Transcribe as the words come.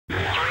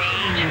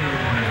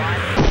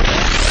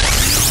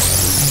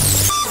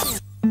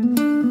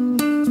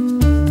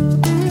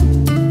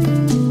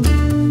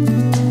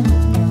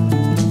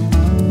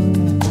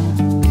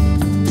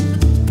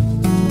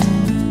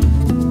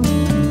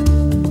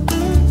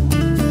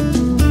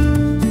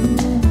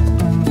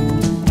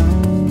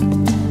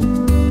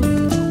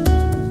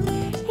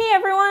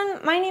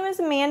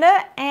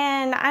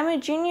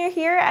junior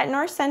here at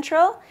North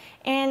Central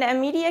and a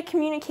media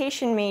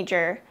communication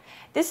major.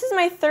 This is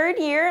my third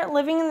year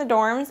living in the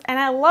dorms, and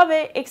I love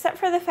it except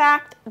for the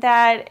fact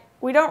that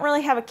we don't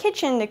really have a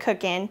kitchen to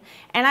cook in,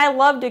 and I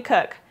love to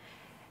cook.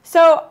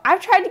 So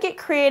I've tried to get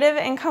creative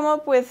and come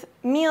up with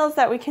meals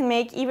that we can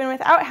make even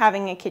without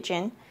having a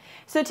kitchen.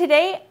 So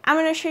today I'm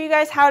going to show you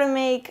guys how to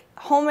make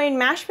homemade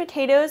mashed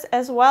potatoes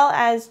as well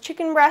as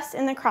chicken breast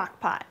in the crock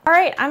pot.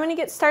 Alright, I'm going to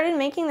get started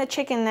making the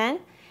chicken then.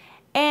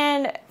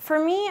 And for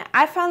me,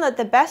 I found that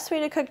the best way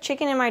to cook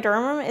chicken in my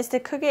dorm room is to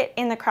cook it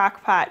in the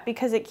crock pot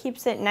because it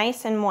keeps it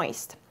nice and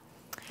moist.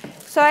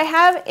 So I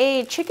have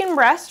a chicken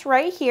breast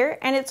right here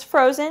and it's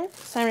frozen.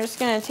 So I'm just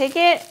going to take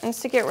it and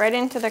stick it right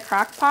into the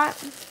crock pot.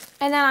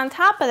 And then on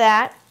top of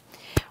that,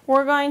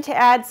 we're going to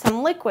add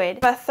some liquid,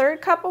 a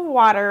third cup of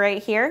water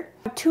right here,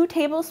 2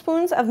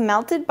 tablespoons of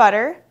melted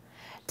butter.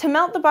 To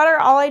melt the butter,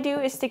 all I do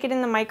is stick it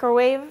in the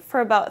microwave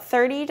for about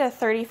 30 to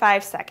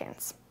 35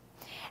 seconds.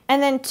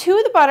 And then to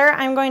the butter,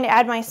 I'm going to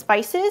add my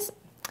spices.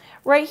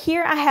 Right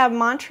here, I have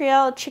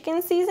Montreal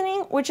chicken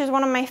seasoning, which is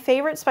one of my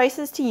favorite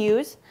spices to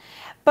use,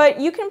 but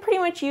you can pretty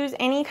much use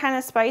any kind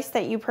of spice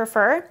that you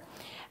prefer.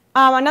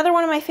 Another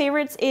one of my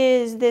favorites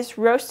is this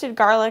roasted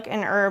garlic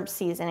and herb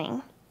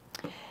seasoning.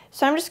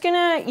 So I'm just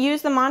going to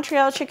use the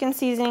Montreal chicken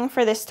seasoning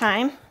for this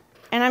time,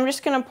 and I'm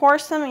just going to pour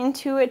some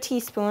into a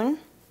teaspoon,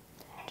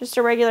 just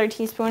a regular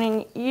teaspoon,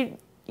 and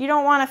you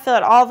don't want to fill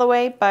it all the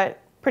way, but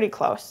pretty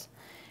close.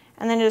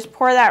 And then just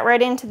pour that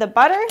right into the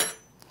butter.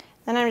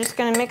 Then I'm just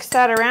going to mix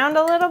that around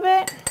a little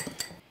bit.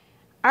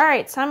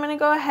 Alright, so I'm going to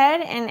go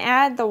ahead and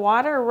add the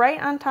water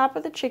right on top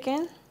of the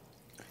chicken.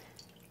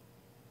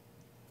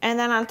 And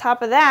then on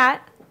top of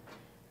that,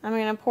 I'm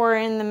going to pour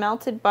in the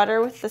melted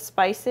butter with the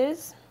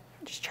spices.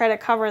 Just try to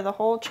cover the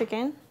whole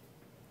chicken.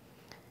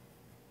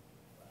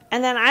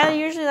 And then I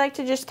usually like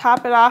to just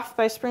top it off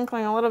by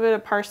sprinkling a little bit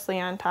of parsley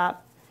on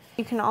top.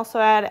 You can also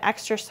add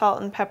extra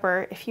salt and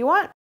pepper if you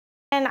want.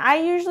 And I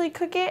usually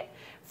cook it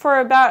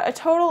for about a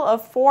total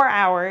of 4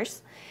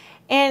 hours.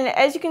 And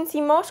as you can see,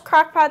 most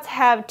crock pots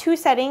have 2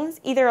 settings,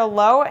 either a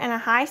low and a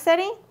high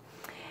setting.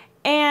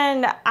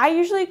 And I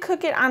usually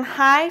cook it on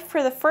high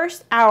for the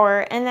first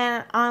hour and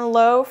then on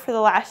low for the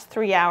last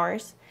 3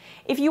 hours.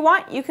 If you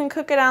want, you can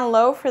cook it on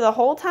low for the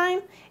whole time.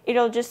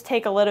 It'll just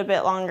take a little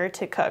bit longer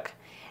to cook.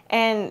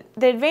 And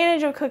the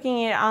advantage of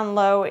cooking it on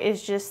low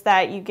is just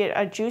that you get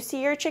a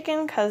juicier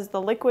chicken because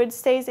the liquid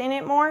stays in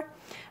it more.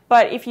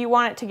 But if you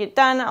want it to get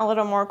done a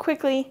little more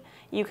quickly,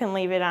 you can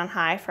leave it on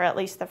high for at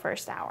least the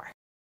first hour.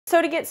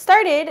 So to get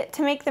started,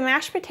 to make the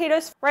mashed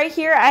potatoes, right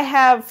here I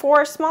have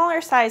 4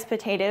 smaller size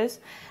potatoes.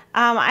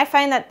 I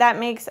find that that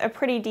makes a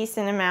pretty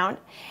decent amount.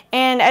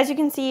 And as you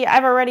can see,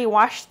 I've already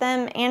washed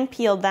them and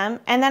peeled them.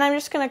 And then I'm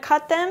just going to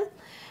cut them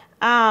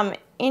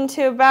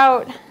into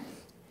about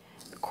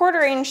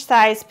 1/4 inch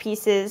size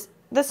pieces.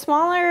 The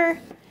smaller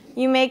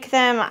you make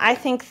them, I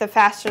think the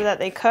faster that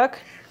they cook.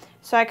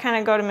 So I kind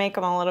of go to make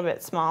them a little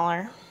bit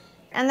smaller.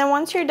 And then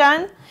once you're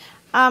done,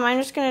 I'm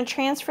just going to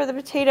transfer the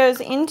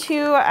potatoes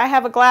into, I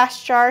have a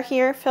glass jar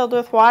here filled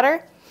with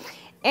water.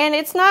 And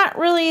it's not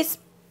really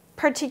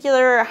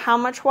particular how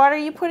much water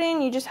you put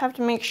in, you just have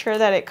to make sure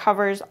that it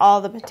covers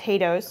all the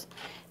potatoes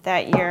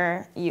that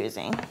you're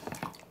using.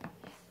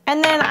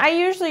 And then I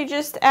usually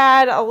just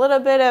add a little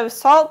bit of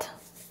salt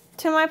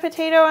to my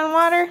potato and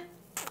water.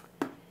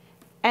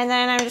 And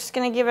then I'm just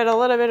going to give it a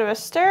little bit of a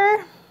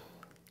stir.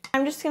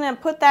 I'm just going to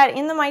put that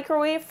in the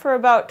microwave for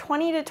about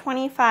 20 to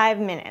 25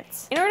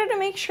 minutes. In order to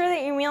make sure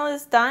that your meal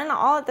is done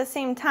all at the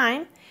same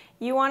time,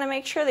 you want to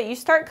make sure that you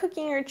start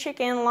cooking your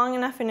chicken long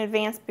enough in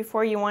advance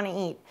before you want to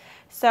eat.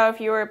 So if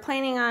you were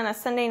planning on a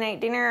Sunday night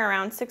dinner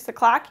around 6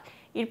 o'clock,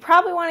 you'd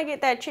probably want to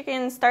get that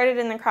chicken started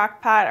in the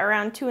crock pot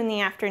around 2 in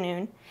the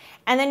afternoon.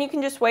 And then you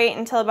can just wait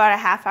until about a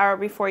half hour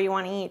before you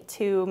want to eat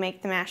to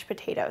make the mashed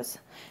potatoes.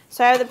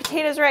 So I have the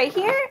potatoes right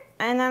here,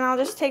 and then I'll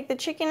just take the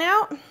chicken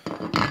out.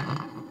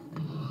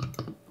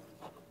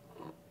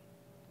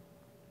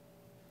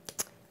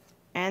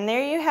 And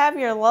there you have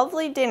your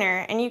lovely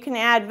dinner, and you can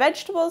add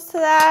vegetables to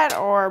that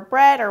or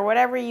bread or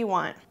whatever you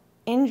want.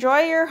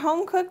 Enjoy your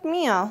home-cooked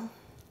meal.